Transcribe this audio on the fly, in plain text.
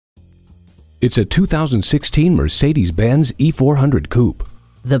It's a 2016 Mercedes-Benz E-400 coupe.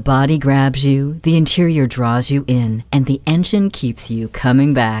 The body grabs you, the interior draws you in, and the engine keeps you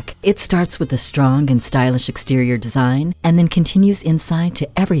coming back. It starts with a strong and stylish exterior design, and then continues inside to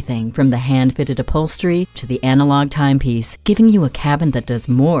everything from the hand-fitted upholstery to the analog timepiece, giving you a cabin that does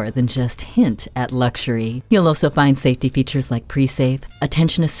more than just hint at luxury. You'll also find safety features like pre-safe,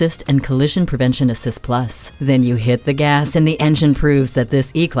 attention assist, and collision prevention assist plus. Then you hit the gas and the engine proves that this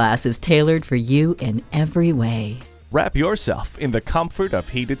E-Class is tailored for you in every way. Wrap yourself in the comfort of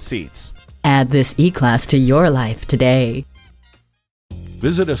heated seats. Add this E-Class to your life today.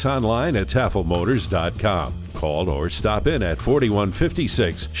 Visit us online at tafelmotors.com. Call or stop in at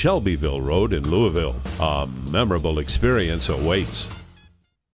 4156 Shelbyville Road in Louisville. A memorable experience awaits.